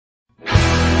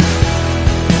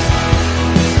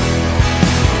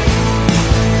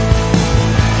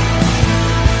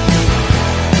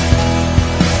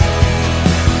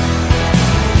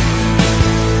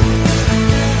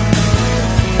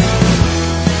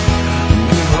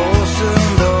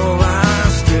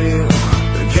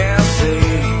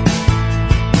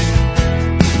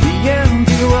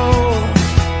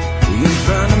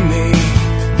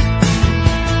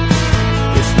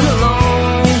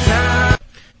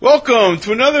Welcome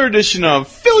to another edition of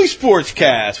Philly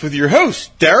Sportscast with your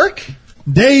host, Derek,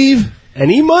 Dave,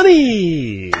 and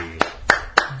E-Money.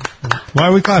 Why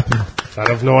are we clapping? I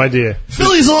have no idea.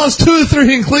 Phillies lost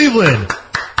 2-3 in Cleveland.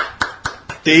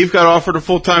 Dave got offered a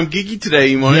full-time giggy today,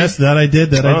 E-Money. Yes, that I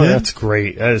did. That's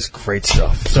great. That is great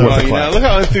stuff. So, well, look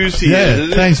how enthused he is.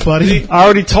 Yeah, thanks, buddy. I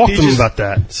already talked to him about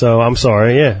that, so I'm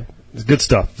sorry. Yeah, it's good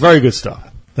stuff. Very good stuff.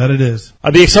 That it is.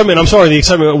 The excitement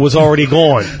was already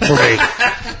gone for me.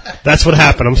 That's what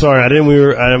happened. I'm sorry.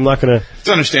 I'm not going to. It's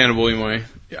understandable, E-Money.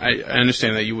 I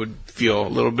understand that you would feel a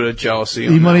little bit of jealousy.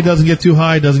 E-Money doesn't get too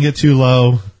high, doesn't get too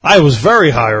low. I was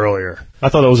very high earlier. I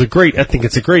thought I think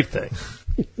it's a great thing.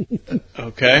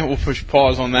 Okay, we'll push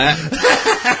pause on that.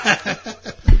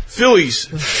 Phillies.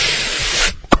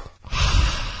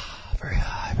 Very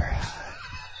high.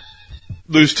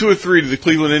 Lose 2 or 3 to the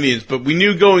Cleveland Indians, but we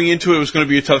knew going into it was going to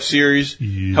be a tough series.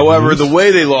 Yes. However, the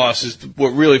way they lost is what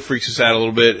really freaks us out a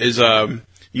little bit. Is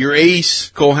your ace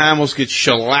Cole Hamels gets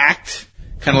shellacked,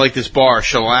 kind of like this bar,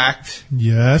 shellacked.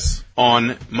 Yes.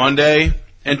 On Monday,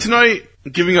 and tonight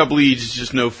giving up leads is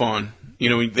just no fun. You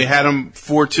know, they had him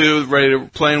 4-2, ready to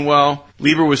playing well.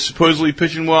 Lieber was supposedly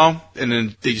pitching well, and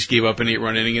then they just gave up an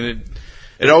 8-run inning, and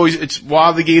it's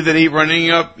while they gave that 8-run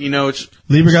inning up, you know, it's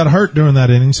Lieber got hurt during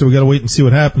that inning, so we got to wait and see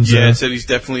what happens. Yeah, it said he's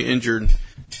definitely injured.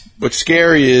 What's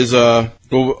scary is, I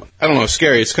don't know,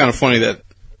 scary. It's kind of funny that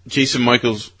Jason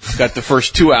Michaels got the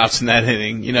first 2 outs in that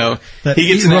inning. You know, that he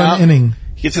gets inning.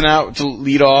 He gets an out to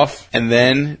lead off, and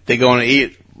then they go on an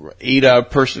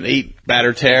 8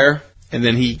 batter tear. And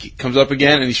then he comes up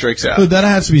again and he strikes out. Dude, that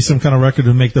has to be some kind of record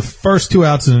to make the first 2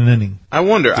 outs in an inning. I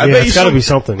wonder. Yeah, it's got to be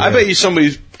something. I bet you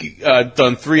somebody's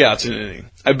done 3 outs in an inning.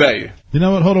 I bet you. You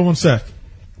know what? Hold on one sec.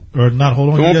 Or not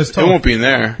hold on. It won't be in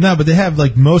there. No, but they have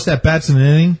like most at-bats in an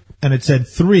inning, and it said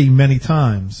 3 many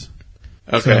times.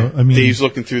 Okay. So, I mean, Dave's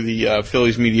looking through the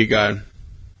Phillies media guide.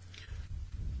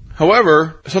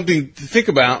 However, something to think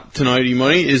about tonight,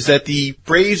 E-Money, is that the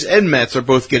Braves and Mets are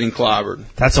both getting clobbered.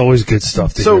 That's always good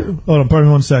stuff to hear. Hold on, pardon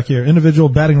me one sec here. Individual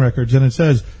batting records, and it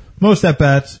says most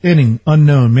at-bats, inning,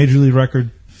 unknown, major league record,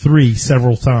 3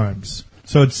 several times.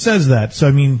 So it says that. So,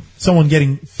 I mean, someone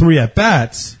getting 3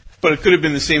 at-bats. But it could have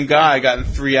been the same guy gotten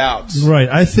 3 outs. Right.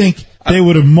 I think they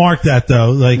would have marked that,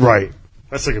 though. Right.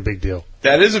 That's like a big deal.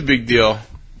 That is a big deal.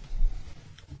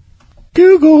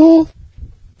 Google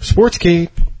Sportscade.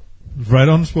 Right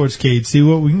on the Sportscade. See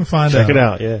what we can find out. Check it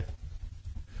out, yeah.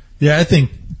 Yeah, I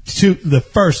think the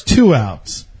first 2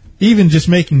 outs, even just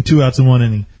making 2 outs in 1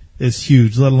 inning, is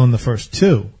huge, let alone the first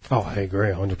 2. Oh, I agree,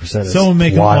 100%. Someone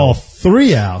making all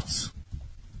 3 outs.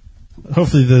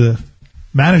 Hopefully the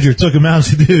manager took him out and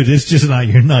said, dude, it's just not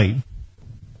your night.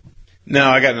 No,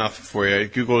 I got nothing for you.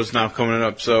 Google is now coming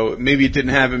up. So maybe it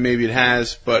didn't happen, maybe it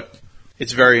has, but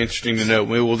it's very interesting to know.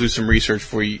 Maybe we'll do some research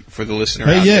for you, for the listener.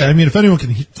 Hey, yeah, I mean, if anyone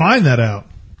can find that out,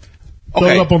 throw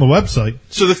it up on the website.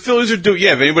 So the Phillies are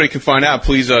if anybody can find out,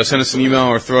 please send us an email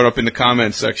or throw it up in the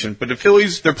comments section. But the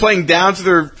Phillies, they're playing down to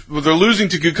they're losing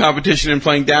to good competition and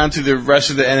playing down to the rest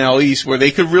of the NL East, where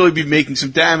they could really be making some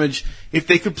damage if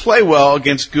they could play well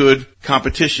against good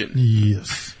competition.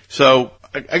 Yes. So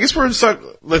I guess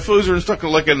the Phillies are stuck in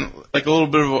like a little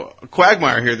bit of a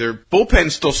quagmire here. Their bullpen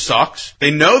still sucks.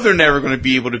 They know they're never going to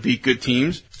be able to beat good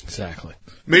teams. Exactly.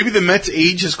 Maybe the Mets'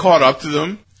 age has caught up to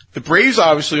them. The Braves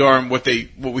obviously aren't what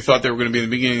we thought they were going to be in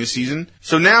the beginning of the season.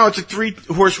 So now it's a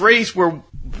 3-horse race where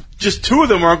just 2 of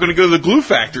them are going to go to the glue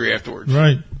factory afterwards.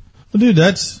 Right. Well, dude,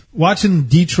 that's watching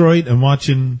Detroit and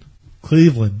watching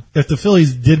Cleveland. If the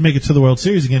Phillies did make it to the World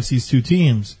Series against these 2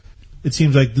 teams, it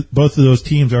seems like both of those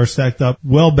teams are stacked up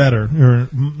well better, or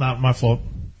not my fault,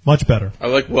 much better. I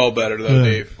like well better, though,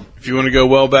 Dave. If you want to go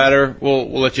well better, we'll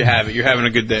let you have it. You're having a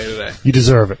good day today. You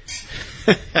deserve it.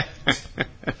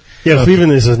 Yeah,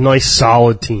 Cleveland is a nice,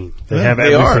 solid team. They have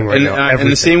everything right now.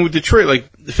 And the same with Detroit.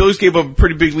 Like, the Phillies gave up a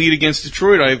pretty big lead against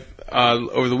Detroit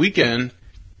over the weekend,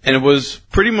 and it was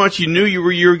pretty much you knew you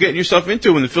were getting yourself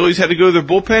into when the Phillies had to go to their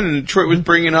bullpen, and Detroit was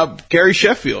bringing up Gary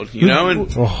Sheffield, you know?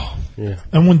 And yeah.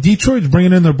 And when Detroit's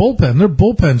bringing in their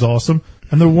bullpen's awesome,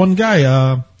 and their one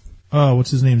guy,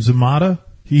 what's his name, Zamata?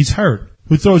 He's hurt.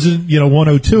 Who throws in,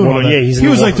 102 and all that. Yeah, he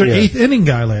was like their 8th inning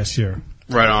guy last year.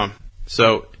 Right on.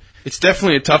 So it's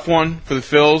definitely a tough one for the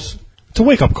Phils. It's a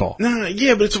wake-up call. No,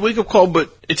 yeah, but it's a wake-up call. But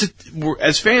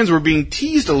as fans, we're being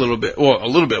teased a little bit. Well, a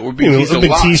little bit. We're being teased a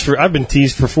lot. I've been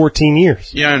teased for 14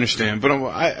 years. Yeah, I understand. But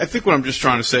I think what I'm just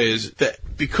trying to say is that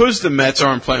because the Mets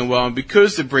aren't playing well and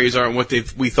because the Braves aren't what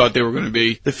we thought they were going to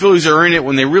be, the Phillies are in it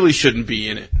when they really shouldn't be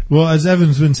in it. Well, as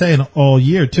Evan's been saying all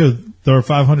year, too, they're a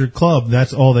 500 club.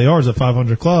 That's all they are, is a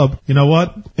 500 club. You know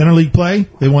what? Interleague play,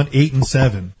 they went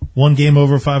 8-7. one game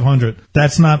over 500.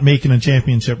 That's not making a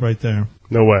championship right there.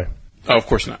 No way. Oh, of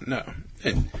course not. No.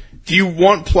 And do you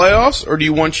want playoffs or do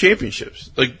you want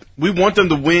championships? Like, we want them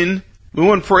to win. We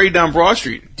want parade down Broad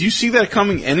Street. Do you see that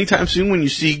coming anytime soon when you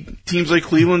see teams like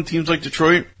Cleveland, teams like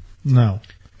Detroit? No.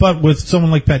 But with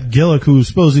someone like Pat Gillick, who's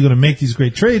supposedly going to make these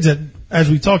great trades, as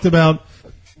we talked about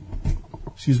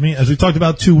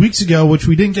 2 weeks ago, which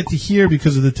we didn't get to hear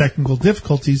because of the technical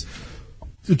difficulties,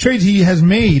 the trades he has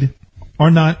made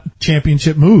are not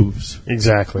championship moves.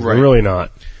 Exactly. Right. They're really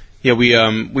not. Yeah, we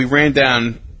ran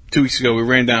down 2 weeks ago. We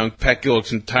ran down Pat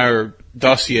Gillick's entire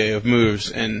dossier of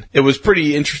moves, and it was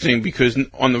pretty interesting because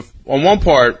on one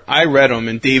part I read them,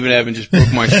 and David Evans just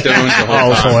broke my stones the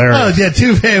whole time. Hilarious. Oh, yeah,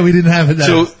 too bad we didn't have it.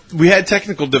 So we had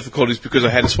technical difficulties because I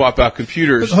had to swap out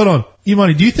computers. Hold on,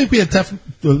 Imani, do you think we had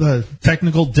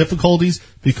technical difficulties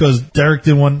because Derek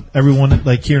didn't want everyone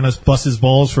like hearing us bust his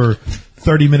balls for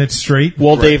 30 minutes straight?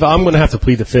 Well, Dave, I'm going to have to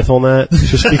plead the fifth on that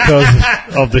just because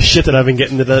of the shit that I've been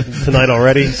getting tonight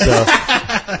already. So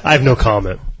I have no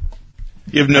comment.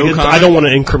 You have no comment? I don't want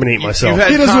to incriminate myself.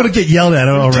 He doesn't want to get yelled at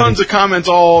already. Tons of comments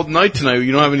all night tonight.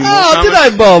 You don't have any more comments? Did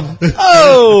I, Bob?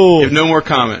 Oh! You have no more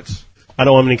comments. I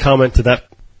don't have any comment to that.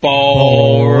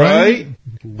 All right.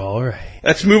 All right.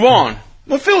 Let's move on.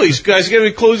 Well, Phillies, guys, you got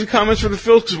any closing comments for the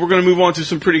Phils? Because we're going to move on to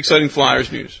some pretty exciting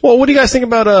Flyers news. Well, what do you guys think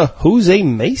about Jose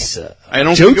Mesa?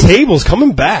 Joe Table's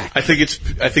coming back. I think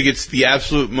it's the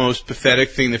absolute most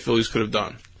pathetic thing the Phillies could have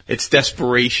done. It's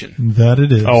desperation. That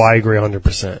it is. Oh, I agree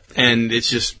 100%. And it's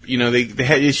just, they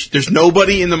had, there's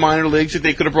nobody in the minor leagues that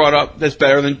they could have brought up that's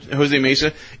better than Jose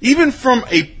Mesa. Even from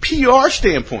a PR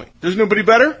standpoint, there's nobody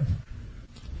better.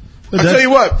 I'll tell you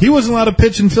what. He wasn't allowed to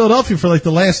pitch in Philadelphia for like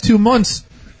the last 2 months.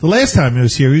 The last time he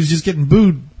was here, he was just getting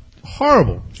booed.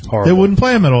 Horrible. They wouldn't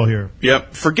play him at all here.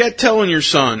 Yep. Forget telling your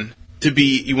son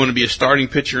you want to be a starting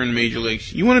pitcher in the major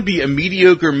leagues. You want to be a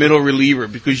mediocre middle reliever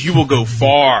because you will go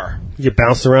far. You get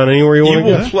bounced around anywhere you want to go.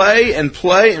 You will play and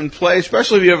play and play,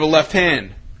 especially if you have a left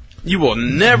hand. You will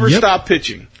never stop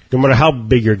pitching. No matter how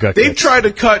big your gut They've gets. tried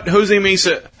to cut Jose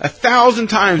Mesa 1,000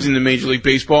 times in the Major League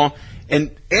Baseball,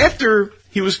 and after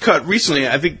he was cut recently,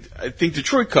 I think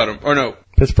Detroit cut him, or no.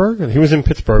 Pittsburgh? He was in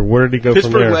Pittsburgh. Where did he go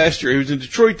from there? Pittsburgh last year. He was in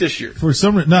Detroit this year. For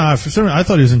some reason, I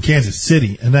thought he was in Kansas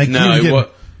City. And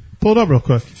pull it up real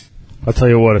quick. I'll tell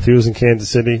you what, if he was in Kansas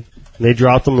City and they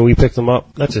dropped him and we picked him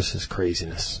up, that's just his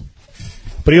craziness.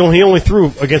 But he only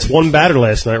threw against one batter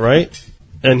last night, right?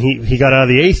 And he got out of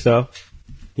the eighth, though.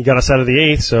 He got us out of the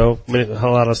eighth, so it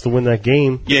allowed us to win that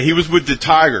game. Yeah, he was with the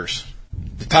Tigers.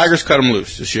 The Tigers cut him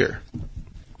loose this year.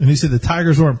 And he said the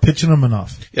Tigers weren't pitching him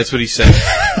enough. That's what he said.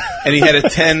 And he had a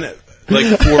 10, 4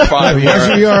 or 5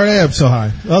 Why's your ERA up so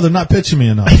high? Oh, they're not pitching me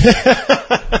enough.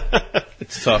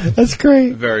 It's tough. That's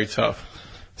great. Very tough.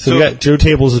 So we got Joe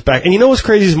Tables is back. And you know what's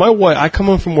crazy is my wife, I come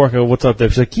home from work and go, what's up there?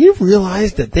 She's like, you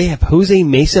realize that they have Jose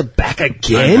Mesa back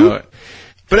again? I know it.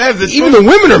 But even the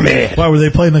women are mad. Why, were they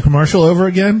playing the commercial over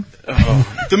again?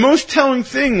 The most telling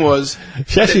thing was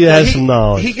she actually has some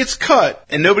knowledge. He gets cut,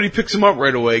 and nobody picks him up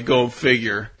right away, go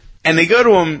figure. And they go to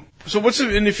him, so what's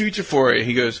in the future for it?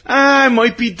 He goes, I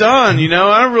might be done,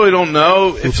 I really don't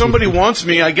know. If somebody wants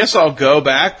me, I guess I'll go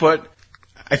back, but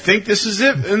I think this is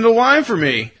it in the line for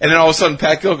me. And then all of a sudden,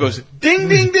 Pat Gill goes, ding,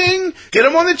 ding, ding, get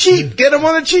him on the cheap, get him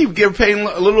on the cheap. They're paying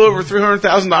a little over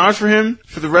 $300,000 for him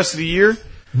for the rest of the year.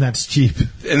 And that's cheap.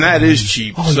 And that is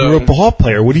cheap. Oh, you're a ball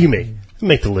player. What do you make?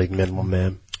 Make the league minimum,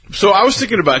 man. So I was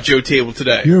thinking about Joe Table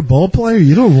today. You're a ball player?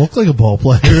 You don't look like a ball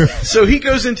player. So he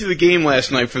goes into the game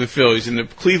last night for the Phillies, and the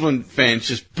Cleveland fans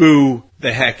just boo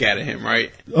the heck out of him,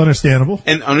 right? Understandable.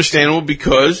 And understandable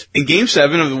because in Game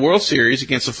 7 of the World Series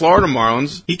against the Florida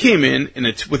Marlins, he came in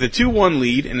with a 2-1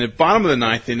 lead in the bottom of the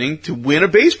ninth inning to win a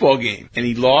baseball game. And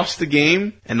he lost the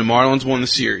game, and the Marlins won the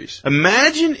series.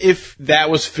 Imagine if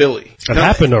that was Philly. That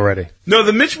happened already. No,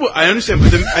 I understand,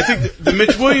 but I think the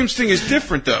Mitch Williams thing is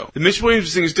different, though. The Mitch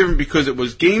Williams thing is different because it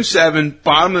was Game 7,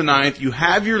 bottom of the ninth, you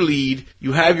have your lead,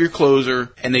 you have your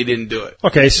closer, and they didn't do it.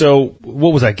 Okay, so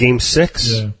what was that, Game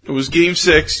 6? Yeah. It was Game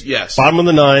 6, yes. Bottom of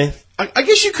the ninth. I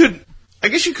guess you could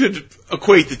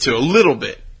equate the two a little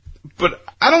bit, but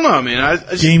I don't know, man.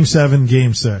 Game 7,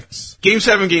 Game 6. Game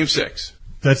 7, Game 6.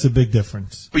 That's a big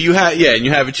difference. But you have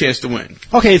a chance to win.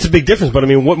 Okay, it's a big difference, but I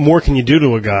mean, what more can you do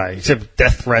to a guy except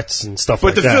death threats and stuff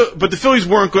like that? But the Phillies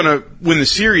weren't going to win the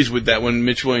series with that when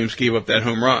Mitch Williams gave up that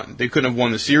home run. They couldn't have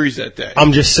won the series that day.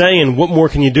 I'm just saying, what more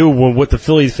can you do with what the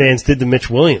Phillies fans did to Mitch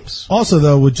Williams? Also,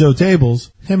 though, with Joe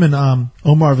Tables, him and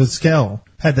Omar Vizquel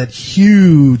had that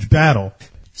huge battle.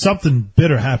 something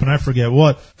bitter happened. I forget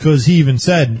what, because he even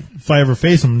said, if I ever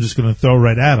face him, I'm just going to throw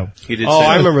right at him. He did Oh, say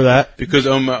I that. remember that. Because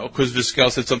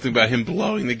Vizquel said something about him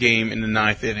blowing the game in the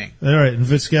 9th inning. All right, and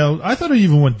Vizquel, I thought he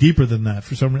even went deeper than that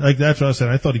for some reason. Like, that's what I said.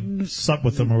 I thought he slept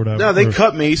with them or whatever. No, they Or-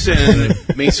 cut Mesa,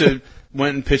 and Mesa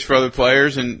went and pitched for other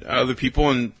players and other people,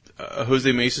 and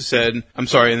Jose Mesa said, I'm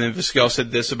sorry, and then Vizquel said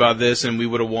this about this, and we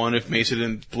would have won if Mesa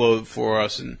didn't blow it for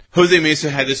us. And Jose Mesa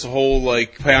had this whole,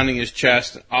 like, pounding his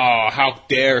chest, oh, how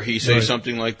dare he say Right.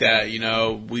 something like that, you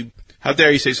know, how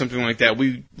dare he say something like that?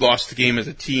 We lost the game as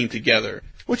a team together.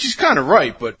 Which is kind of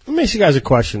right, but Let me ask you guys a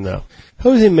question, though.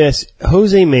 Jose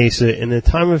Mesa, in the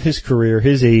time of his career,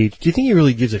 his age, do you think he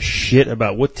really gives a shit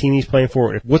about what team he's playing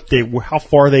for, how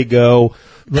far they go,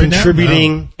 Right now,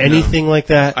 contributing, no. anything like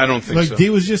that? I don't think Like so. D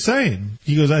was just saying.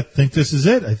 He goes, I think this is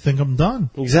it. I think I'm done.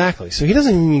 Exactly. So he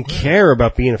doesn't even care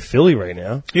about being a Philly right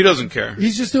now. He doesn't care.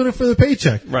 He's just doing it for the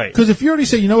paycheck. Right. Because if you already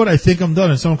say, you know what, I think I'm done,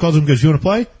 and someone calls him and goes, you want to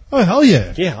play? Oh, hell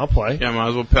yeah. Yeah, I'll play. Yeah, I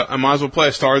might as well play.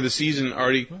 I started the season,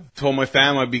 already told my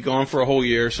fam I'd be gone for a whole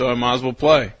year, so I might as well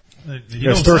play. You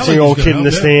There's don't sound like 13-year-old he's kid gonna in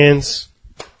the help, stands.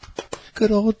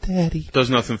 Good old daddy. Does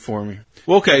nothing for me.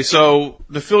 Well, okay, so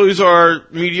the Phillies are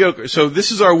mediocre. So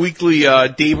this is our weekly,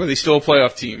 Dave, are they still a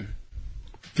playoff team?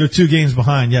 They're 2 games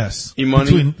behind, yes.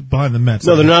 E-money? Behind the Mets.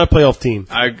 No, they're not a playoff team.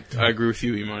 I agree with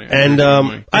you, E-Money. And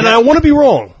I want to be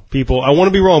wrong, people. I want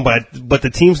to be wrong, but the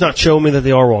team's not showing me that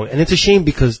they are wrong. And it's a shame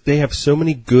because they have so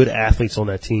many good athletes on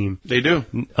that team. They do.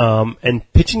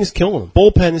 And pitching is killing them.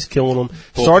 Bullpen is killing them.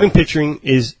 Starting pitching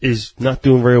is not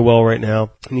doing very well right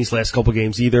now in these last couple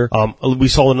games either. We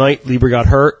saw tonight, Lieber got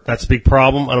hurt. That's a big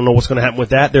problem. I don't know what's going to happen with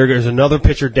that. There's another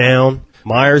pitcher down.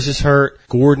 Myers is hurt.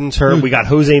 Gordon's hurt. We got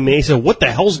Jose Mesa. What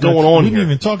the hell's going on We didn't here?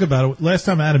 even talk about it. Last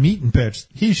time Adam Eaton pitched,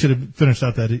 he should have finished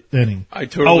out that inning. I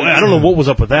totally Oh, I don't know what was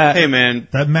up with that. Hey, man,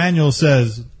 That manual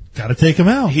says, got to take him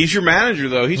out. he's your manager,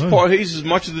 though. He's as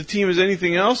much of the team as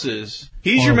anything else is.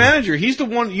 He's your manager. He's the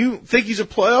one. You think he's a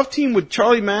playoff team with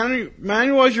Charlie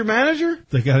Manuel as your manager?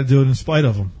 They got to do it in spite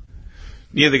of him.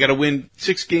 Yeah, they got to win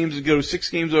 6 games and go 6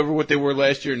 games over what they were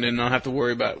last year and then not have to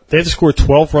worry about it. They have to score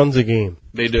 12 runs a game.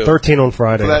 They do. 13 on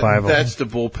Friday, Well, 5 of them. that's the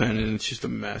bullpen, and it's just a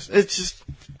mess. It's just,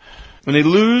 when they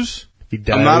lose, He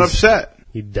dies. I'm not upset.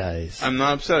 He dies. I'm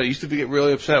not upset. I used to get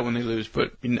really upset when they lose,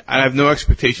 but I have no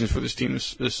expectations for this team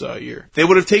this year. They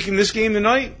would have taken this game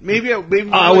tonight. Maybe I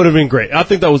would have been great. I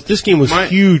think this game was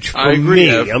huge for I agree, me.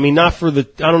 Ev. I mean, not for I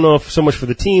don't know if so much for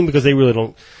the team because they really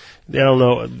don't. I don't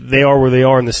know. They are where they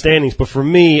are in the standings, but for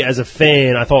me as a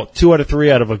fan, I thought 2 out of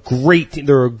 3 out of a great team.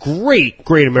 They're a great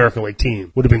American League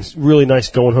team. Would have been really nice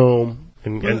going home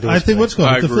and doing I think what's going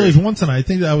I on, if the agree. Phillies won tonight, I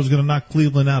think that was going to knock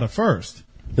Cleveland out at first.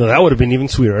 No, that would have been even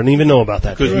sweeter. I didn't even know about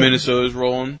that. because Minnesota's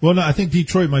rolling. Well, no, I think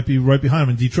Detroit might be right behind them,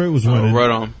 and Detroit was winning. Right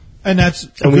on. And that's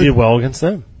And we did well against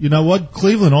them. You know what?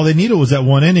 Cleveland, all they needed was that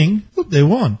 1 inning. Whoop, they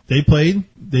won. They played.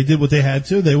 They did what they had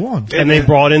to. They won. And they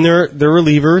brought in their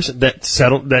relievers that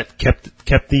settled, that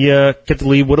kept the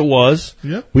lead what it was.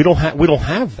 Yep. We don't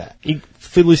have that.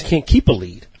 Phillies can't keep a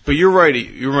lead. But you're right,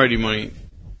 Money.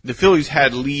 The Phillies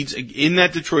had leads in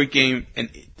that Detroit game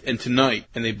and tonight,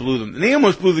 and they blew them. And they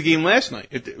almost blew the game last night.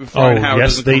 If Ryan Howard yes,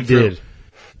 doesn't they come through. did.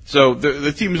 So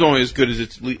the team is only as good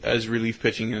as relief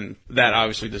pitching, and that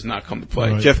obviously does not come to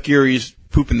play. Right. Jeff Geary's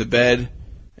pooping the bed,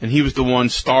 and he was the one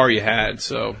star you had.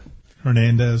 So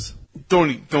Hernandez.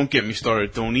 don't get me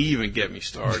started. Don't even get me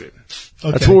started.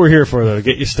 Okay. That's what we're here for, though, to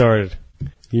get you started.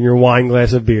 In your wine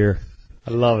glass of beer.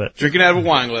 I love it. Drinking out of a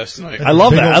wine glass tonight. I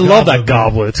love Big that. old I love that goblet.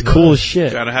 goblet. It's cool as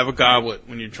shit. Gotta have a goblet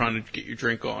when you're trying to get your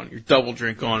drink on. Your double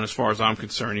drink on, as far as I'm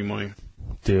concerned, anyway.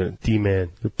 Dude, D-man,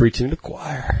 you're preaching to the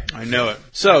choir. I know it.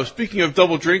 So, speaking of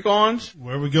double drink ons,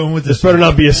 Where are we going with This this? better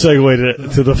not be a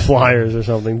segue to the Flyers or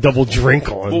something. Double drink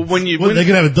on. well, when you What, win, they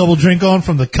could have a double drink on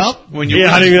from the cup? when you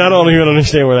Yeah, win, I don't even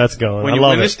understand where that's going. when I you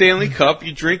love win the it. Stanley Cup,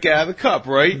 you drink out of the cup,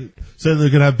 right? So they're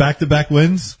going to have back-to-back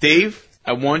wins? Dave,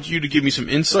 I want you to give me some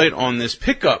insight on this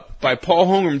pickup by Paul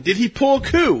Holmgren. Did he pull a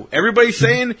coup? Everybody's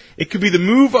saying it could be the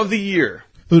move of the year.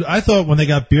 Dude, I thought when they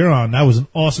got Biron, that was an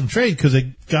awesome trade because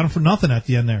they got him for nothing at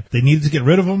the end there. They needed to get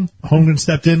rid of him. Holmgren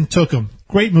stepped in, took him.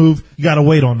 Great move. You got to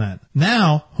wait on that.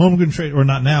 Now, Holmgren trade, or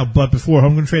not now, but before,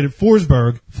 Holmgren traded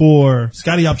Forsberg for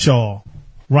Scotty Upshaw.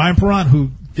 Ryan Perron,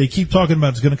 who they keep talking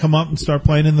about is going to come up and start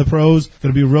playing in the pros,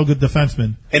 going to be a real good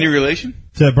defenseman. Any relation?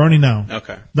 To Bernie, no.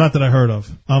 Okay. Not that I heard of.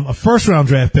 A first-round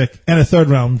draft pick and a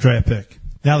third-round draft pick.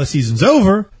 Now the season's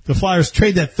over. The Flyers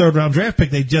trade that third-round draft pick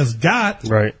they just got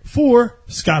Right. for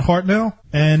Scott Hartnell,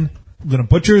 and I'm going to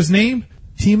butcher his name,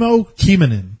 Timo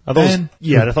Keminen.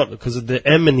 I thought because of the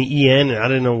M and the EN, and I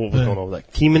didn't know what was going on with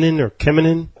that. Keminen or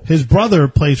Keminen? His brother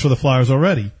plays for the Flyers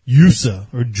already. Jusa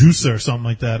or something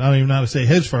like that. I don't even know how to say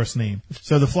his first name.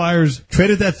 So the Flyers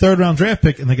traded that third-round draft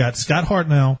pick, and they got Scott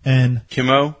Hartnell and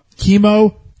Kimmo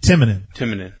Timonen.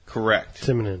 Timonen, correct.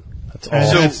 Timonen. That's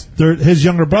all. So his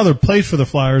younger brother plays for the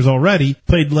Flyers already.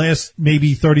 Played last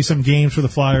maybe 30-some games for the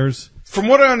Flyers. From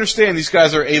what I understand, these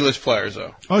guys are A-list players,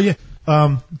 though. Oh, yeah.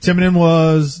 Timonen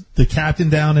was the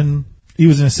captain he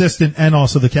was an assistant and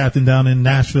also the captain down in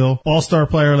Nashville. All-star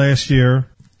player last year.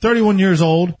 31 years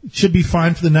old. Should be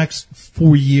fine for the next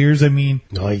 4 years. I mean,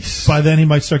 nice. By then he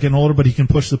might start getting older, but he can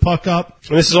push the puck up.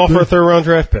 And this is all for a third-round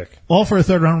draft pick? All for a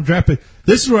third-round draft pick.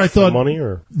 This is where I thought... Money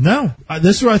or? No.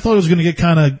 This is where I thought it was going to get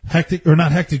kind of hectic, or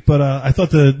not hectic, but I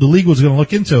thought the league was going to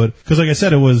look into it. Because like I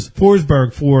said, it was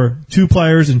Forsberg for 2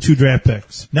 players and 2 draft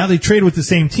picks. Now they trade with the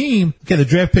same team. Okay, the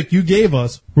draft pick you gave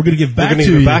us, we're going to give back to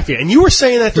you. And you were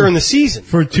saying that during the season.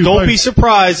 Don't be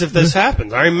surprised if this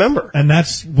happens. I remember. And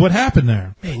that's what happened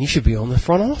there. Man, you should be on the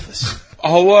front office.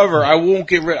 However,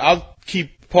 I'll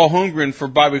keep Paul Holmgren for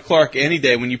Bobby Clark any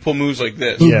day when you pull moves like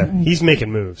this. Yeah, he's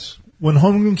making moves. When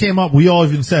Holmgren came up, we all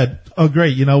even said, oh,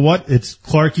 great, you know what? It's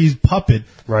Clarkie's puppet.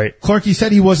 Right. Clarkie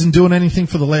said he wasn't doing anything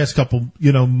for the last couple,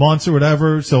 months or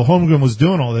whatever, so Holmgren was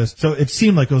doing all this. So it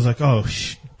seemed like it was like, oh,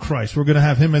 Christ, we're going to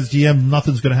have him as GM,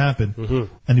 nothing's going to happen.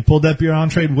 Mm-hmm. And he pulled that Biron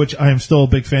trade, which I am still a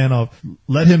big fan of.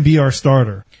 Let him be our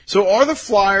starter. So are the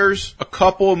Flyers a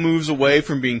couple of moves away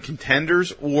from being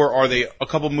contenders, or are they a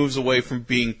couple of moves away from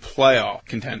being playoff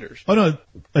contenders? Oh, no,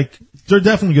 they're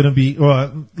definitely going to be,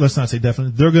 let's not say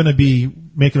definitely, they're going to be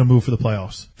making a move for the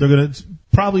playoffs. They're going to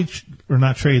probably, or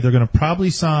not trade, they're going to probably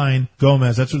sign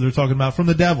Gomez. That's what they're talking about from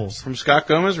the Devils. From Scott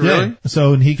Gomez, really? Yeah.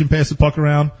 So, and he can pass the puck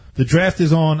around. The draft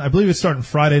is on, I believe it's starting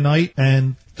Friday night,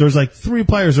 and there's 3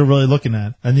 players they're really looking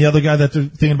at. And the other guy that they're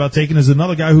thinking about taking is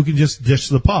another guy who can just dish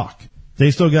the puck.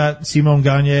 They still got Simon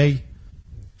Gagne,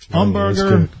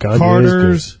 Umberger,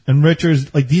 Carters, and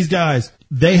Richards. These guys,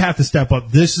 they have to step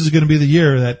up. This is going to be the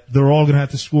year that they're all going to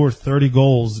have to score 30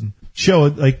 goals and show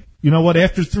it. You know what?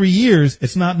 After 3 years,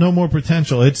 it's not no more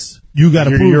potential. It's, you got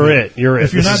to prove it. You're it.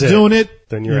 If you're not doing it,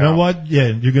 then you know out. What? Yeah,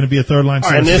 you're going to be a third line.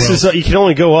 And this is, you can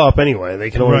only go up anyway.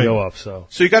 They can only go up, so.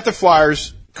 So you got the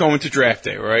Flyers going to draft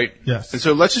day, right? Yes. And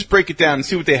so let's just break it down and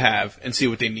see what they have and see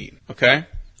what they need, okay?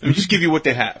 Let me just give you what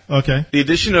they have. Okay. The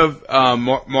addition of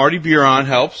Marty Biron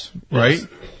helps, right? Yes.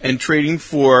 And trading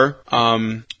for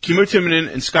Kimmo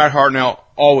Timonen and Scott Hartnell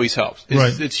always helps.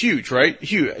 It's huge, right?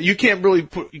 Huge. You can't really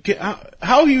put.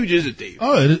 How huge is it, Dave?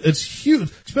 Oh, it's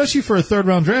huge, especially for a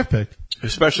third-round draft pick.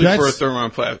 Especially for a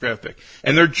third-round draft pick.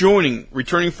 And they're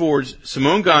returning forwards,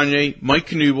 Simon Gagne, Mike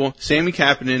Knuble, Sammy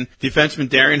Kapanen, defenseman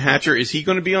Darian Hatcher. Is he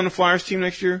going to be on the Flyers team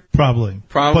next year? Probably.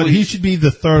 But he should be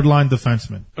the third-line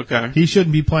defenseman. Okay. He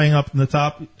shouldn't be playing up in the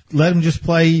top. Let him just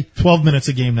play 12 minutes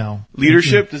a game now.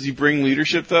 Leadership? Does he bring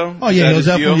leadership, though? Oh, yeah,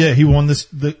 definitely. Yeah, he won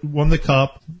the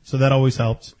cup, so that always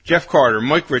helps. Jeff Carter,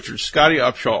 Mike Richards, Scotty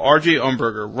Upshaw, R.J.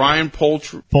 Umberger, Ryan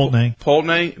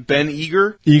Poltney, Ben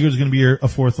Eager. Eager's going to be a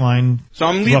fourth line. So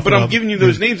I'm giving you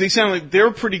those names. They sound like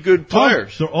they're pretty good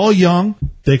players. They're all young.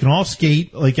 They can all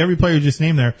skate. Every player you just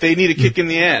named there. They need a kick in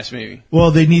the ass, maybe.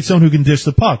 Well, they need someone who can dish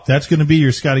the puck. That's going to be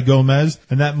your Scotty Gomez,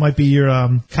 and that might be your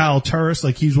Kyle Turris.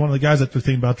 He's one of the guys that they're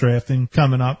thinking about drafting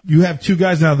coming up. You have 2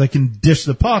 guys now that can dish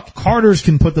the puck. Carter's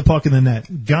can put the puck in the net.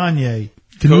 Gagne,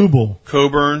 Knuble,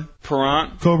 Coburn,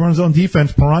 Perrant. Coburn's on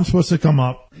defense. Perrant's supposed to come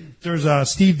up. There's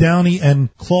Steve Downey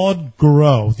and Claude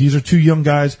Giroux. These are 2 young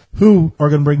guys who are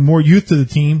going to bring more youth to the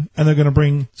team, and they're going to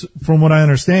bring, from what I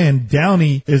understand,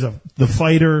 Downey is the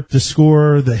fighter, the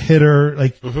scorer, the hitter.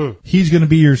 He's going to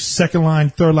be your second line,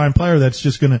 third line player that's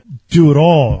just going to do it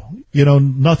all.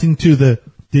 Nothing to the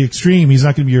extreme. He's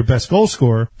not going to be your best goal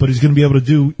scorer, but he's going to be able to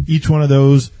do each one of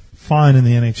those fine in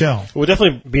the NHL. It would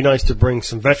definitely be nice to bring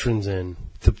some veterans in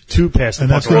to pass the puck. And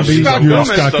that's going to be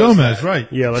Scott Gomez,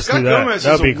 right? Yeah, let's Scott do that. Gomez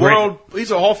That'd be great. He's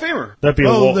a Hall of Famer. That'd be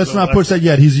let's not push that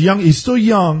yet. He's young. He's still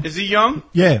young. Is he young?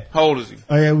 Yeah. How old is he?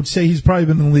 I would say he's probably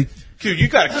been in the league. Dude, you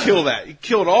got to kill that. You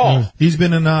kill it all. He's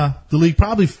been in the league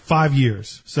probably 5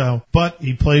 years. But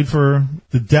he played for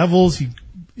the Devils.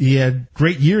 He had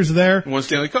great years there. Won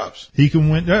Stanley Cups. He can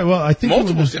win. Well, I think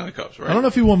multiple Stanley Cups, right? I don't know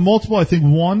if he won multiple. I think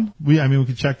one. We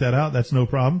can check that out. That's no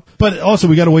problem. But also,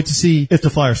 we got to wait to see if the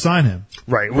Flyers sign him.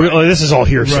 Right. This is all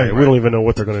hearsay. Right. We don't even know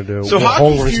what they're going to do. So what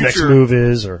Holmgren's next move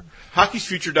is, or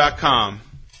Hockey'sFuture.com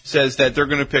says that they're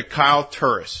going to pick Kyle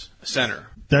Turris, center.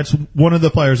 That's one of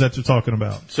the players that they're talking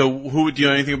about. So, do you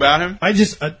know anything about him? I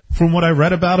just, from what I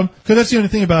read about him, because that's the only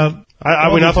thing about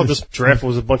I mean, I thought this draft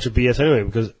was a bunch of BS anyway,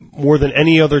 because more than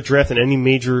any other draft in any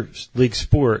major league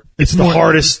sport, it's the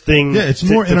hardest thing. Yeah, it's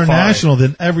more international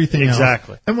than everything else.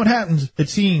 Exactly. And what happens, it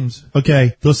seems,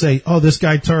 okay, they'll say, oh, this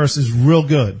guy Turris is real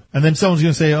good. And then someone's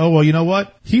going to say, oh, well, you know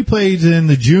what? He plays in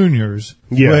the juniors,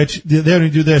 which they only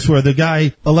do this, where the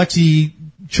guy, Alexei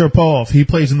Cherpov, he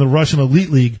plays in the Russian Elite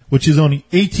League, which is only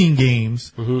 18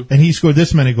 games, and he scored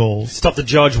this many goals. It's tough to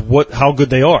judge how good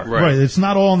they are. Right. It's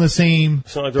not all on the same.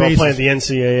 It's not like they're all playing the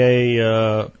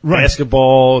NCAA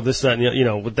basketball, this, that,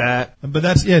 and with that. But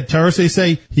that's Turris, they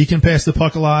say he can pass the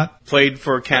puck a lot. Played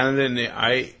for Canada in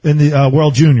the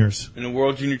World Juniors. In the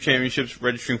World Junior Championships,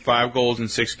 registering 5 goals in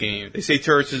 6 games. They say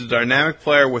Turris is a dynamic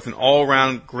player with an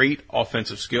all-around great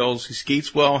offensive skills. He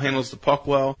skates well, handles the puck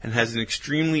well, and has an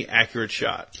extremely accurate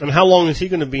shot. And how long is he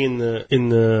going to be in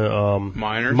the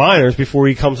minors before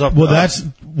he comes up? Well, that's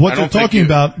what they're talking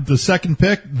about. The second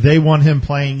pick, they want him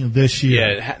playing this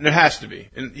year. Yeah, there has to be.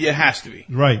 It has to be.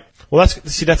 Right. Well, that's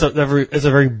a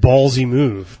very ballsy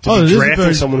move to be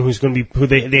drafting someone who's going to be who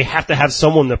they have to have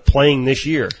someone that's playing this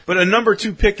year. But a number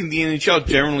 2 pick in the NHL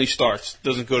generally starts,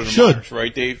 doesn't go to the minors,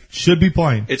 right, Dave? Should be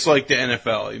playing. It's like the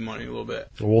NFL money a little bit.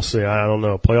 We'll see. I don't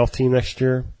know. Playoff team next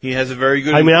year. He has a very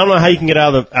good. I mean, I don't know how you can get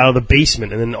out of the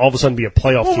basement and then all of a sudden be a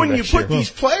playoff team. Well, when you next year. put these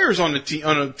players on a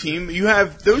team, you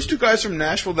have those 2 guys from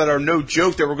Nashville that are no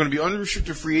joke that were going to be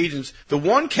unrestricted free agents. The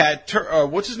one cat,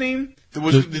 what's his name? The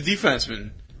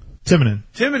defenseman.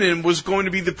 Timonen was going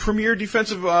to be the premier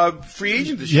defensive free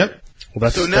agent this year. Well,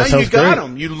 so now you got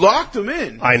him. You locked him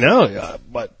in. I know,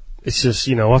 but it's just,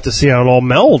 we'll have to see how it all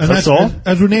melds. That's all.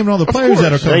 As we're naming all the players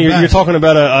that are coming back. You're talking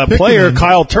about a player,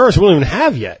 Kyle Turris, we don't even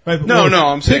have yet. Right, no,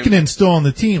 I'm saying. Pickenin's still on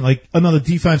the team, like another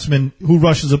defenseman who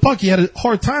rushes a puck. He had a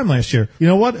hard time last year. You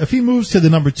know what? If he moves to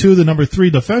the number 2, the number 3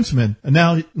 defenseman, and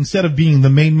now instead of being the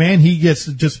main man, he gets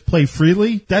to just play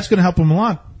freely, that's going to help him a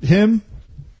lot. Him,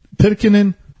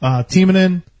 Pitkinen,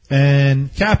 Timonen,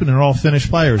 and Kapanen are all Finnish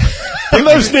players. And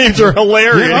those names are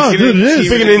hilarious. Yeah, dude, it is.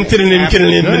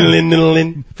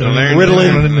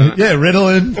 Ritalin. Yeah,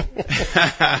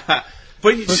 Ritalin.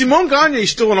 But Simon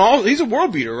Gagne's still he's a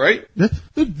world beater, right?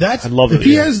 Dude, I love it. If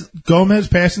he has Gomez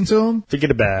passing to him, forget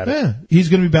about it. Yeah, he's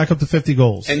going to be back up to 50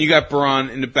 goals. And you got Baron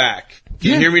in the back.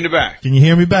 Can you hear me in the back? Can you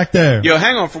hear me back there? Yo,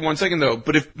 hang on for 1 second though.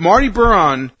 But if Marty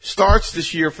Baron starts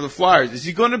this year for the Flyers, is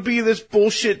he going to be this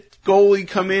bullshit goalie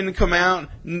come in and come out,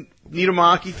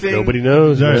 Niittymaki thing? Nobody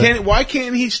knows. Why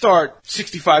can't he start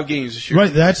 65 games this year?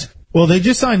 Right, well, they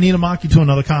just signed Niittymaki to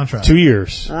another contract. 2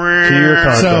 years. 2-year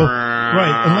contract. So,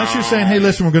 right, unless you're saying, hey,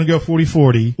 listen, we're going to go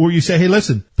 40-40, or you say, hey,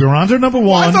 listen, Baron's our number 1.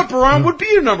 Well, I thought Baron would be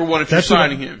your number 1 if you're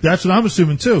signing him. That's what I'm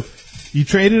assuming, too. You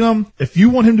traded him. If you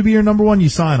want him to be your number 1, you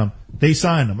sign him. They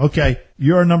sign him. Okay,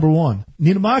 you're our number 1.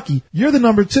 Niittymaki, you're the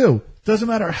number 2. Doesn't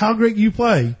matter how great you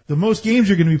play. The most games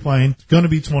you're going to be playing is going to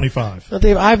be 25. Now,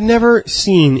 Dave, I've never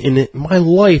seen in my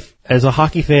life as a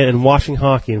hockey fan and watching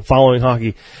hockey and following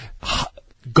hockey,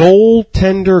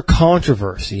 goaltender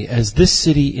controversy as this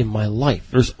city in my life.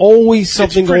 There's always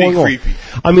something going on. Creepy.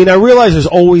 I mean, I realize there's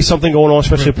always something going on,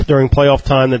 especially during playoff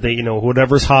time that they,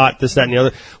 whatever's hot, this, that, and the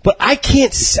other. But I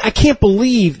can't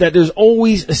believe that there's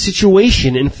always a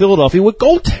situation in Philadelphia with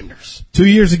goaltenders. 2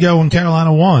 years ago when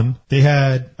Carolina won, they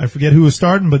had, I forget who was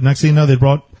starting, but next thing you know, they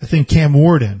brought, I think, Cam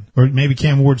Ward in. Or maybe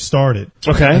Cam Ward started.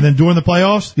 Okay. And then during the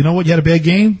playoffs, you know what? You had a bad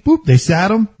game. Boop. They sat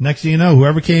him. Next thing you know,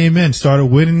 whoever came in started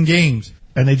winning games.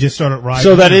 And they just started riding.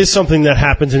 So that is something that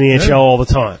happens in the NHL all the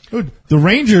time. Dude, the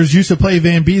Rangers used to play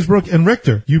Van Beesbrook and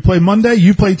Richter. You play Monday,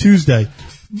 you play Tuesday.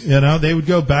 They would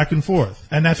go back and forth.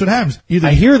 And that's what happens.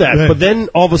 I hear that, but then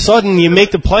all of a sudden you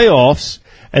make the playoffs,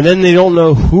 and then they don't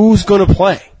know who's going to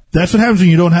play. That's what happens when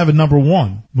you don't have a number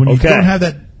 1. When you don't have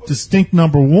that distinct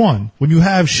number 1. When you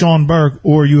have Sean Burke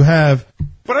or you have...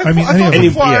 But I thought the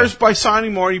Flyers, by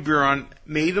signing Marty Baron,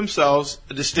 made themselves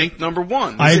a distinct number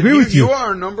 1. I agree with you. You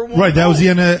are number 1. Right, that was the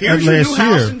end of Here's last your new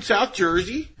house year. in South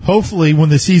Jersey. Hopefully, when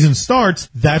the season starts,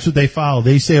 that's what they follow.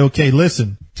 They say, okay,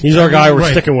 listen. He's our guy, we're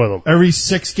sticking with him. Every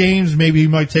 6 games, maybe he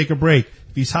might take a break.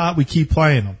 If he's hot, we keep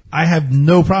playing him. I have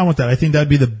no problem with that. I think that'd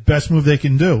be the best move they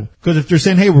can do. Because if they're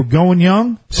saying, hey, we're going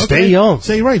young. Stay young.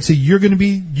 Say, right. Say, you're going to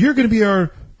be our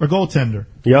goaltender.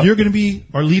 Yep. You're going to be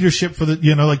our leadership for the,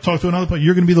 like talk to another player.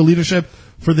 You're going to be the leadership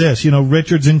for this,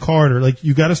 Richards and Carter. Like,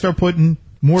 you got to start putting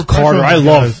more Carter. pressure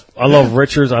on I love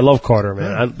Richards. I love Carter,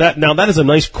 man. Yeah. That is a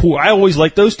nice, cool. I always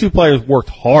like those 2 players worked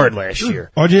hard last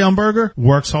year. RJ Umberger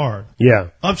works hard. Yeah.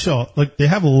 Upshaw, they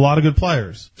have a lot of good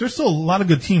players. There's still a lot of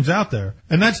good teams out there.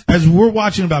 And that's, as we're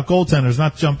watching about goaltenders,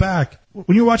 not to jump back,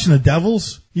 when you're watching the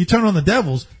Devils, you turn on the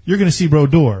Devils, you're going to see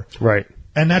Brodeur. Right.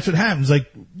 And that's what happens.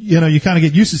 Like, you know, you kind of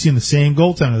get used to seeing the same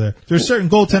goaltender there. There's certain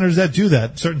goaltenders that do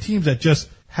that. Certain teams that just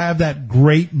have that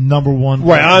great number one.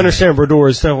 Right, I understand Brodeur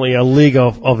is definitely a league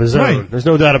of his own. Right. There's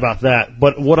no doubt about that.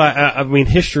 But what I mean,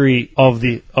 history of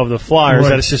the Flyers, Right.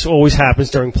 that it just always happens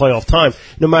during playoff time.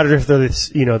 No matter if they're the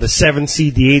 7th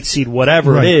seed, the 8th seed,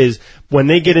 whatever Right. it is, when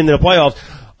they get into the playoffs,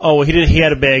 oh, well, he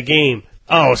had a bad game.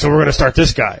 Oh, so we're going to start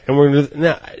this guy, and we're going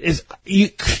to.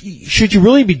 Should you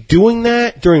really be doing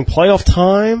that during playoff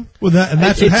time? Well,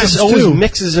 that's it what happens just always too.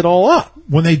 mixes it all up.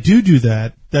 When they do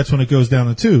that, that's when it goes down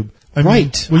the tube. I mean,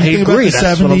 Right. when you I think agree. about the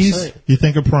That's what I'm 70s, saying. you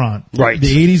think of Perron. Right.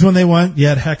 The 80s when they went, you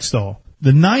had Hextall.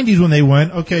 The 90s when they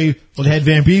went, okay, well, they had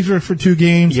Van Beesbroek for 2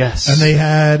 games. Yes. And they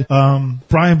had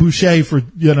Brian Boucher for,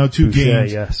 2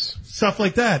 games. Yes. Stuff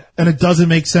like that. And it doesn't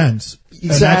make sense. And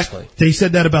Exactly. they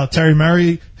said that about Terry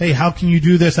Murray. Hey, how can you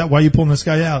do this? Why are you pulling this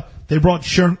guy out? They brought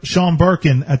Sean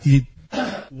Birkin at the...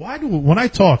 when I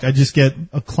talk, I just get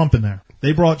a clump in there.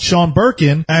 They brought Sean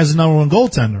Birkin as the number one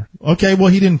goaltender. Okay, well,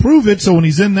 he didn't prove it, so when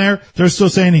he's in there, they're still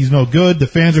saying he's no good. The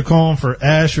fans are calling for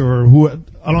Ash or who...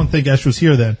 I don't think Ash was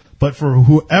here then. But for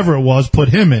whoever it was, put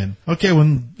him in. Okay,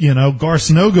 when, Gar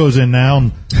Snow goes in now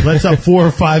and lets up 4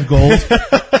 or 5 goals,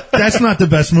 that's not the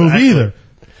best move either.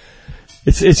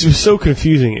 It's so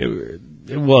confusing.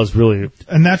 It was really.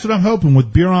 And that's what I'm hoping.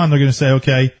 With Biron, they're going to say,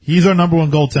 okay, he's our number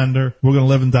one goaltender. We're going to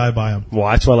live and die by him. Well,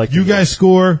 that's why I like You guys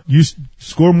score. You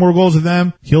score more goals than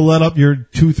them. He'll let up your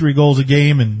 2-3 goals a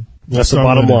game, and that's the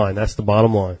bottom line. That's the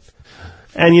bottom line.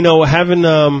 And having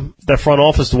that front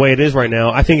office the way it is right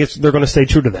now, I think they're going to stay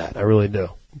true to that. I really do.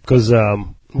 Because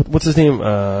what's his name?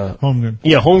 Holmgren.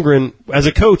 Yeah, Holmgren. As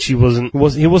a coach, he wasn't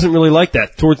really like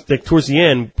that. Towards the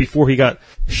end, before he got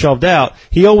shoved out,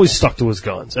 he always stuck to his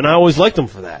guns, and I always liked him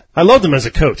for that. I loved him as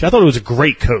a coach. I thought he was a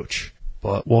great coach.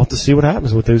 But we'll have to see what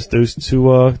happens with those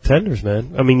 2 tenders,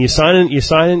 man. I mean, you sign in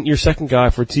your second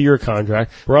guy for a 2-year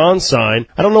contract. Ron signed.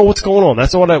 I don't know what's going on.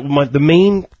 That's what the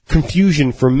main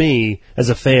confusion for me as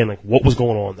a fan, like what was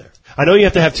going on there. I know you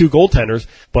have to have 2 goaltenders,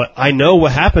 but I know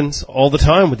what happens all the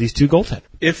time with these 2 goaltenders.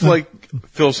 If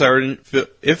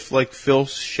Phil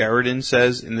Sheridan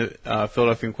says in the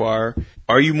Philadelphia Inquirer,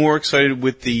 are you more excited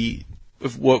with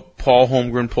what Paul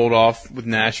Holmgren pulled off with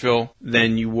Nashville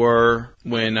than you were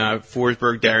when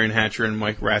Forsberg, Darian Hatcher, and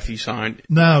Mike Rathje signed?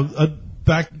 Now,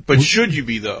 But should you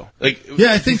be, though?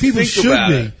 Yeah, I think people should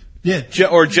be. Yeah.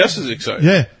 Or just as excited.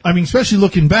 Yeah. I mean, especially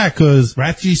looking back, because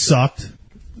Rathje sucked.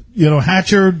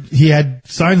 Hatcher, he had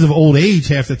signs of old age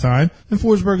half the time, and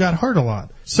Forsberg got hurt a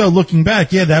lot. So looking back,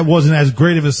 that wasn't as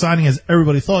great of a signing as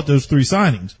everybody thought, those 3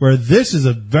 signings. Where this is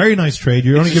a very nice trade.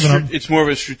 You're only giving up. It's more of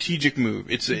a strategic move.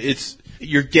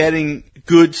 You're getting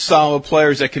good, solid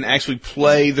players that can actually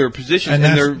play their positions, and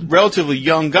they're relatively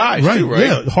young guys, too, right?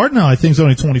 Yeah, Hartnell, I think, is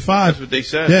only 25. That's what they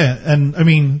said. Yeah, and, I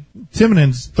mean,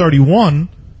 Timonen's 31,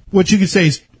 which you could say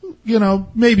is,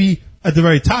 maybe at the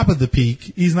very top of the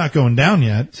peak. He's not going down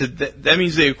yet. So that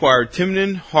means they acquired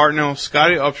Timonen, Hartnell,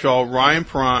 Scotty Upshall, Ryan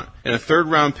Perrant, and a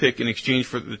 3rd-round pick in exchange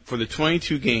for the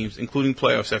 22 games, including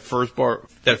playoffs, that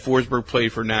Forsberg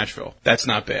played for Nashville. That's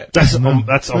not bad. That's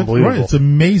unbelievable. Right, it's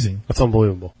amazing. That's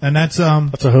unbelievable. And that's a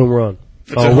home run.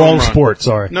 Wrong wrong sport.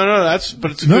 Sorry. No,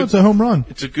 it's a home run.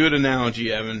 It's a good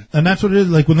analogy, Evan. And that's what it is.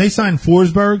 Like when they signed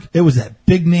Forsberg, it was that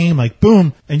big name, like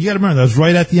boom. And you got to remember that was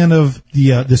right at the end of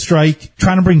the strike,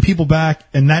 trying to bring people back,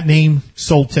 and that name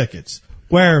sold tickets.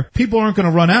 Where people aren't going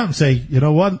to run out and say, you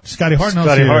know what, Scotty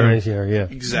Hartnell's here. Yeah,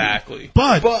 exactly.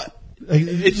 But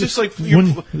it's just like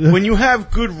when you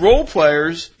have good role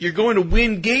players, you're going to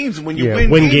win games. When you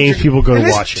win games, people go to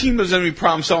watch it. This team doesn't have any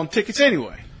problem selling tickets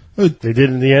anyway. They did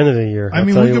in the end of the year. I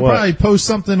mean, we could probably post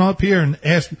something up here and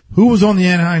ask who was on the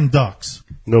Anaheim Ducks.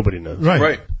 Nobody knows.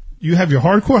 Right. You have your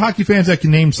hardcore hockey fans that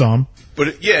can name some.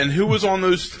 But and who was on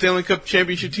those Stanley Cup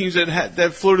championship teams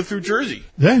that floated through Jersey?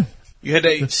 Yeah. You had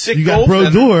a sick You got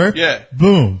Brodeur. Yeah.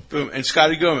 Boom. And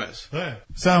Scotty Gomez. Yeah.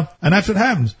 So, and that's what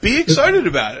happens. Be excited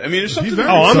about it. I mean, there's something.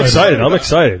 I'm excited.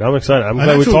 I'm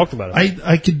glad we talked about it.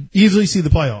 I could easily see the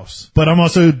playoffs, but I'm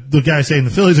also the guy saying the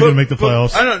Phillies are going to make the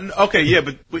playoffs. I don't. Okay, yeah,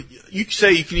 but you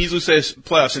can easily say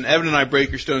playoffs, and Evan and I break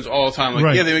your stones all the time. Like,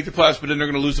 right. Yeah, they make the playoffs, but then they're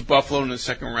going to lose to Buffalo in the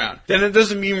 2nd round. Then it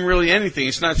doesn't mean really anything.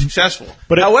 It's not successful.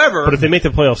 But if they make the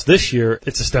playoffs this year,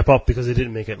 it's a step up because they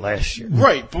didn't make it last year.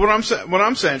 Right. But what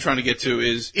I'm saying, trying to get to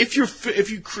is if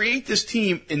you create this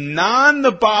team in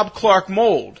the Bob Clark mold.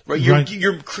 mold, right?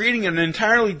 You're creating an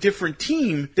entirely different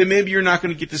team that maybe you're not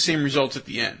going to get the same results at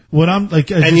the end. What I'm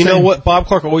like, and you know what? Bob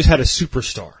Clark always had a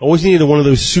superstar. Always needed one of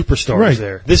those superstars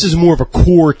there. This is more of a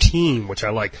core team, which I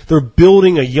like. They're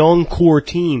building a young core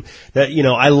team that,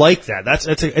 I like that.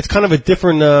 It's kind of a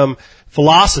different,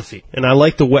 philosophy, and I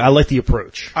like the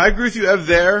approach. I agree with you, Ev,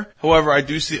 there. However, I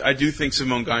do think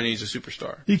Simone Gagne is a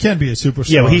superstar. He can be a superstar.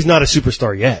 Yeah, but he's not a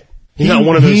superstar yet. He's not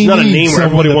one of those. He's not a name where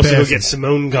everybody wants to go get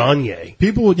Simone Gagne.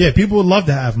 People would love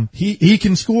to have him. He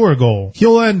can score a goal.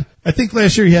 I think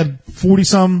last year he had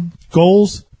 40-some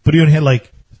goals, but he only had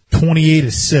like 28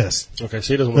 assists. Okay,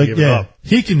 so he doesn't want to give it up.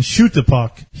 He can shoot the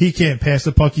puck. He can't pass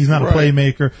the puck. He's not a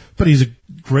playmaker, but he's a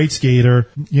great skater.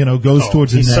 Goes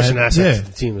towards the net. He's such an asset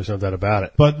to the team. There's no doubt about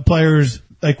it. But players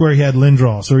like where he had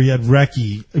Lindros or he had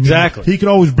Recchi. Exactly. He could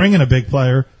always bring in a big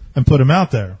player and put him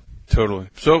out there. Totally.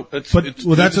 So that's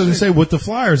what I say with the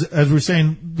Flyers, as we're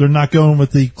saying, they're not going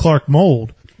with the Clark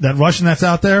mold. That Russian that's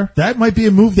out there, that might be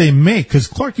a move they make because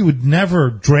Clark, you would never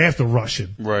draft a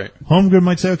Russian. Right. Holmgren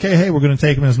might say, okay, hey, we're going to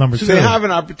take him as number 2. So they have an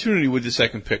opportunity with the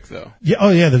second pick, though. Yeah. Oh,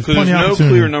 yeah. There's plenty of opportunity. Because there's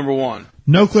no clear number 1.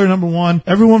 No clear number 1.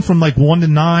 Everyone from like 1 to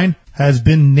 9 has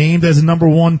been named as a number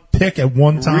 1 pick at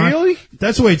one time. Really?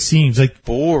 That's the way it seems. Like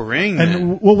boring.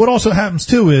 And what also happens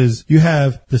too is you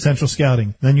have the central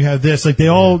scouting, then you have this. Like they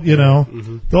all, they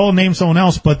all name someone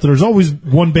else, but there's always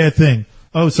one bad thing.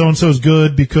 Oh, so-and-so's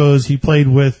good because he played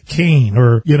with Kane,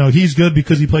 or, he's good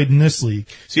because he played in this league.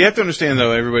 So you have to understand,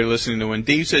 though, everybody listening, to when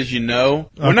Dave says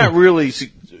we're not really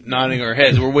nodding our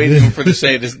heads. We're waiting for him to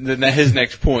say his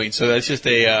next point. So that's just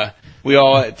we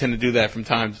all tend to do that from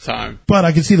time to time. But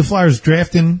I can see the Flyers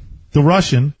drafting the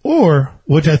Russian, or,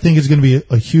 which I think is going to be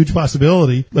a huge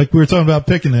possibility, like we were talking about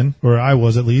Pickanen, or I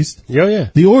was at least. Yeah.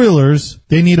 The Oilers,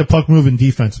 they need a puck-moving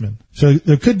defenseman. So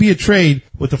there could be a trade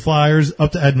with the Flyers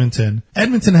up to Edmonton.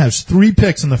 Edmonton has 3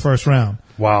 picks in the first round.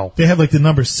 Wow. They have like the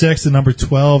number 6, the number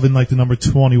 12, and like the number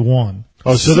 21.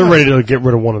 Oh, so they're ready to get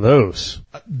rid of one of those.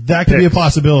 That could be a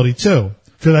possibility too.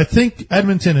 Because I think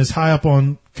Edmonton is high up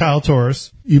on Kyle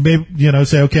Torres. You may,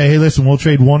 say, okay, hey, listen, we'll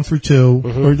trade 1 for 2,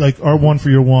 or like our 1 for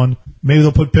your 1. Maybe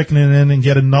they'll put Pickanen in and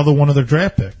get another one of their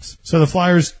draft picks. So the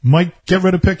Flyers might get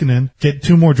rid of Pickanen, get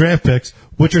 2 more draft picks,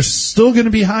 which are still going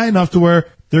to be high enough to where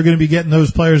they're going to be getting those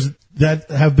players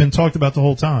that have been talked about the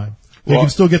whole time. They can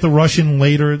still get the Russian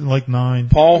later, like 9.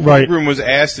 Paul Holmgren was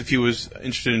asked if he was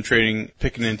interested in trading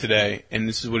Pickanen today, and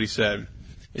this is what he said.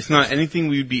 It's not anything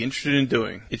we'd be interested in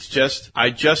doing. It's just, I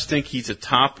just think he's a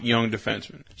top young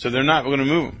defenseman. So they're not going to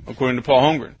move him, according to Paul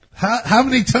Holmgren. How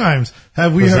many times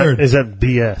have we heard? Is that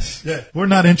BS? Yeah, we're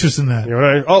not interested in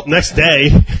that. Next day.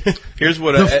 Here's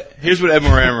what Ed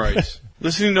Moran writes.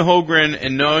 Listening to Holmgren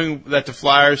and knowing that the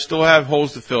Flyers still have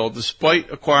holes to fill,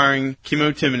 despite acquiring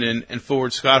Kimmo Timonen and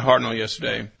forward Scott Hartnell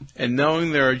yesterday, and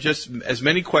knowing there are just as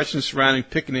many questions surrounding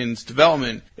Pickanen's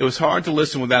development, it was hard to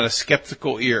listen without a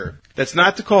skeptical ear. That's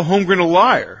not to call Holmgren a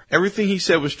liar. Everything he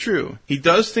said was true. He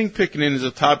does think Pickanen is a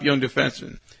top young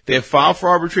defenseman. They have filed for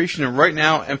arbitration, and right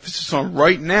now, emphasis on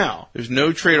right now, there's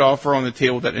no trade offer on the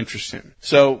table that interests him.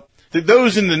 So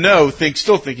those in the know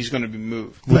still think he's going to be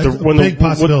moved.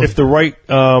 If the right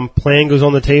plan goes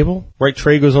on the table, right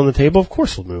trade goes on the table, of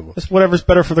course we'll move him. It's whatever's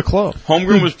better for the club.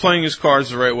 Holmgren was playing his cards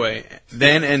the right way,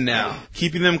 then and now,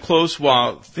 keeping them close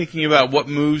while thinking about what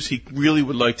moves he really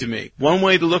would like to make. One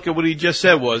way to look at what he just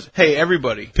said was, hey,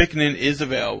 everybody, Pickanen is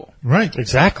available. Right.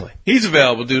 Exactly. He's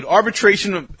available, dude.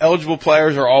 Arbitration-eligible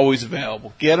players are always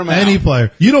available. Get them out. Any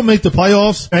player. You don't make the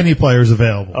playoffs, any player's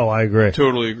available. Oh, I agree.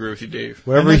 Totally agree with you, Dave.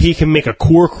 Wherever he can make a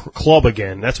core club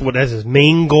again, that's his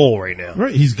main goal right now.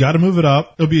 Right. He's got to move it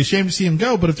up. It'll be a shame to see him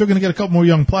go, but if they're going to get a couple more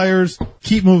young players,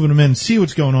 keep moving them in, see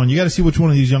what's going on. You got to see which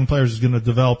one of these young players is going to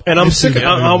develop. And I'm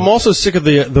also sick of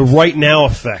the right now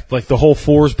effect, like the whole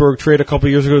Forsberg trade a couple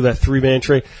of years ago, that 3-man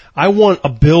trade. I want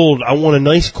a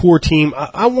nice core team.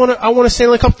 I want a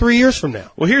Stanley Cup 3 years from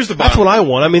now. Well, here's that's what I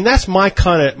want. I mean, that's my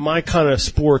kind of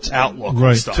sports outlook.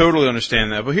 Right. Stuff. Totally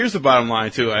understand that. But here's the bottom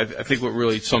line too. I think what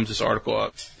really sums this article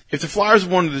up. If the Flyers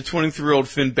wanted the 23-year-old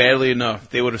Finn badly enough,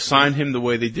 they would have signed him the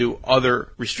way they do other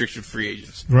restricted free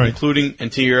agents, right, including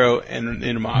Antero and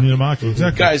Inamaki.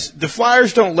 Exactly. Guys, the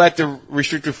Flyers don't let the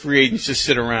restricted free agents just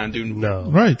sit around, dude. No.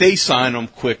 Right. They sign them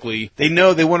quickly. They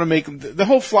know they want to make the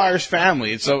whole Flyers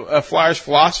family. It's a Flyers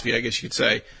philosophy, I guess you could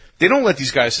say. They don't let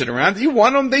these guys sit around. If you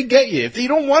want them, they get you. If you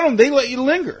don't want them, they let you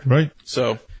linger. Right.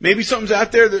 So maybe something's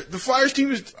out there. The Flyers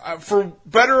team is, for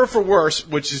better or for worse,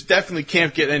 which is definitely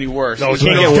can't get any worse. No, it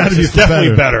can't get worse. It's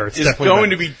definitely better. It's going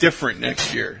to be different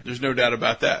next year. There's no doubt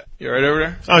about that. You all right over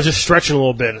there? I was just stretching a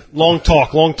little bit. Long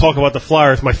talk about the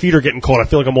Flyers. My feet are getting cold. I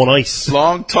feel like I'm on ice.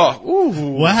 Long talk.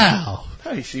 Ooh. Wow.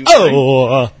 Hey, see,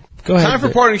 Go ahead. Time for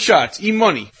Dick. parting shots.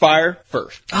 E-Money. Fire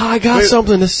first. I got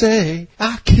something to say.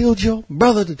 I killed your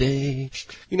brother today.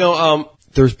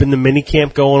 There's been the mini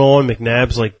camp going on.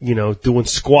 McNabb's doing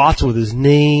squats with his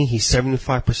knee. He's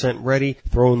 75% ready,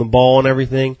 throwing the ball and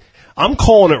everything. I'm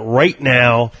calling it right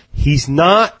now. He's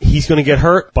not. He's going to get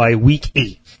hurt by week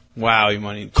 8. Wow,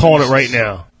 E-Money. Calling it right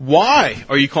now. Why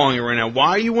are you calling it right now?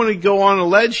 Why you want to go on a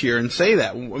ledge here and say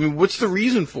that? I mean, what's the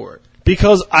reason for it?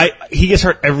 Because he gets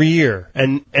hurt every year,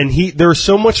 and there's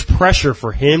so much pressure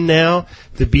for him now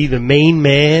to be the main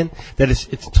man that it's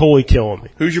totally killing me.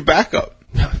 Who's your backup?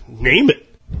 Name it.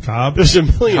 Cobb. There's a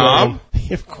million Cobb? of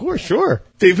them. Of course, sure.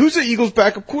 Dave, who's the Eagles'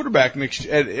 backup quarterback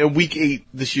at week 8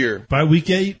 this year? By week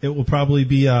 8, it will probably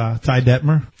be Ty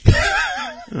Detmer.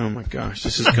 Oh my gosh,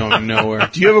 this is going nowhere.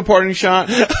 Do you have a parting shot?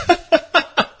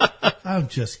 I'm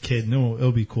just kidding.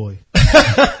 It'll be coy.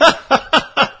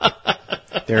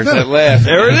 There's that laugh.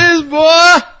 There it is,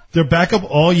 boy. Their backup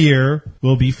all year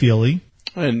will be Feely,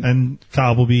 And and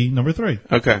Cobb will be number 3.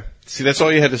 okay, see, that's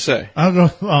all you had to say.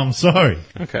 I'm sorry.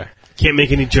 Okay, Can't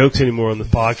make any jokes anymore on the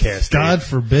podcast. God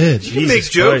forbid. you can make Jesus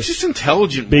jokes, Christ. just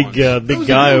intelligent Big ones. was big a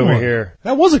guy good over one. here.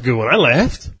 That was a good one. I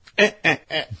laughed.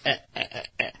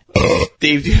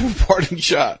 Dave, do you have a parting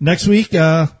shot? Next week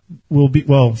will be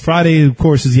Friday, of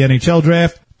course, is the NHL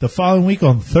draft. The following week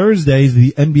on Thursday is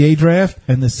the NBA draft,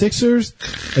 and the Sixers,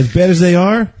 as bad as they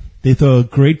are, they throw a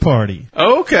great party.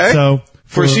 Oh, okay. So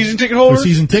For season ticket holders? For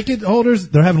season ticket holders,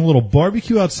 they're having a little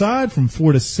barbecue outside from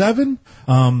 4 to 7.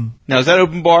 Now, is that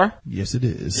open bar? Yes, it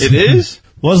is. It is?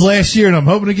 Was last year, and I'm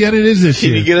hoping again it is this Can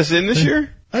year. you get us in this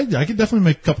year? I could definitely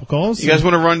make a couple calls. You guys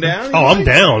want to run down? Oh, I'm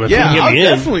down. If you Yeah, can get I'll me in.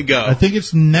 definitely go. I think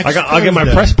it's next I'll get my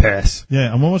Thursday. press pass.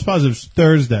 Yeah, I'm almost positive it's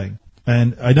Thursday.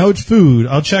 And I know it's food.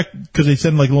 I'll check because they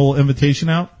send like a little invitation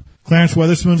out. Clarence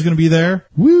Weatherspoon's going to be there.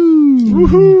 Woo!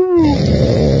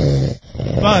 Woohoo!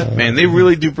 But Man, they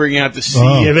really do bring out the C.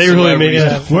 Oh. Yeah, they really make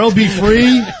it. world be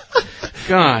free.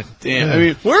 God damn. I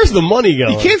mean, Where's the money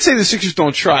going? you can't say the Sixers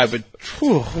don't try, but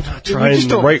whew, trying we just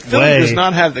the don't. right Philly way. does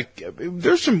not have the.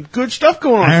 There's some good stuff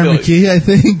going on. Aaron in Philly. McKee, I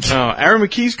think. Aaron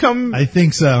McKee's coming. I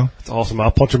think so. That's awesome.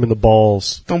 I'll punch him in the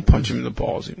balls. Don't punch him in the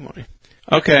balls anymore.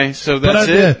 Okay, so But that's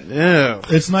it. Yeah.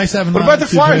 It's nice having. What about the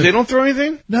two Flyers? good- They don't throw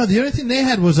anything? No, the only thing they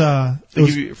had was They it was,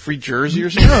 give you a free jersey or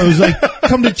something? no, it was like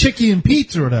come to Chicky and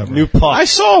Pete's or whatever. New puck. I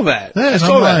saw that. Yeah, I and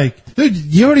saw I'm that. like, dude,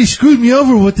 you already screwed me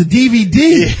over with the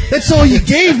DVD. That's all you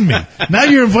gave me. Now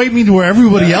you're inviting me to where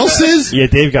everybody else is? Yeah,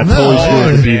 Dave got No, totally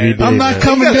screwed with the man. DVD. I'm not man.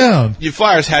 coming down. You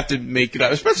Flyers have to make it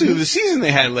up, especially with the season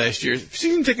they had last year.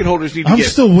 Season ticket holders need to I'm get.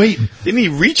 still waiting. They need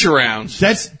reach arounds.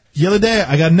 That's the other day.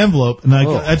 I got an envelope, and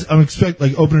I'm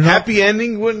expecting opening it up. Happy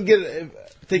ending wouldn't get.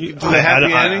 Take it to the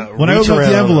happy ending. When I reach open up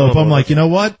the around envelope, I'm and like, you know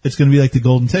what? It's going to be like the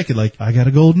golden ticket. Like, I got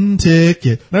a golden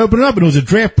ticket. And I open it up, and it was a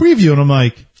draft preview, and I'm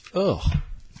like, Ugh.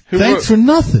 thanks for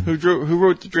nothing. Who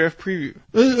wrote the draft preview?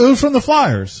 It was from the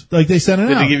Flyers. Like, they sent it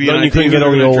Did out. they give you Then an you idea couldn't who get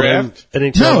on they're the gonna old draft?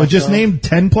 NHL. No, it just named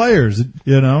 10 players,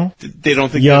 you know? They don't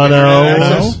think Yano. they have internet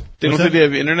access. No. They don't What's think that? they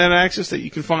have internet access that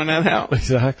you can find that out.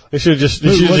 Exactly. They should just.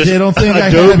 What, they don't think I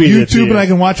have Adobe it to YouTube you. and I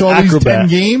can watch all these Acrobat. 10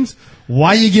 games? Why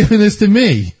are you giving this to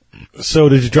me? So,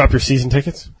 did you drop your season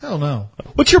tickets? Hell no.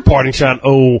 What's your parting shot?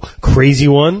 Oh, crazy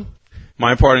one.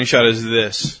 My parting shot is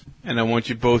this, and I want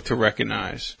you both to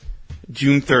recognize.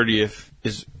 June 30th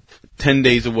is 10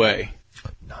 days away.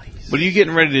 Nice. What are you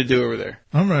getting ready to do over there?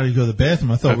 I'm ready to go to the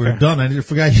bathroom. I thought we were Okay. done. I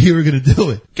forgot you were going to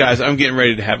do it. Guys, I'm getting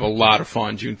ready to have a lot of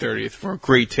fun June 30th for a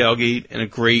great tailgate and a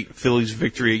great Phillies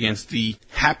victory against the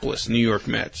hapless New York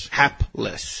Mets.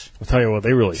 Hapless. I'll tell you what,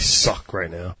 they really suck right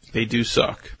now. They do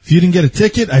suck. If you didn't get a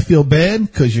ticket, I feel bad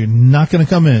because you're not going to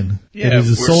come in. Yeah, it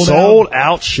is a we're sold out.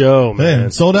 Out show, man.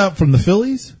 Man, sold out from the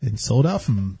Phillies and sold out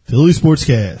from Philly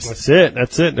Sportscast.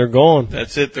 That's it. They're gone.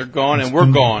 That's it. They're gone, and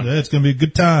we're gone. Yeah, it's going to be a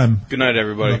good time. Good night,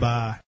 everybody. Bye-bye.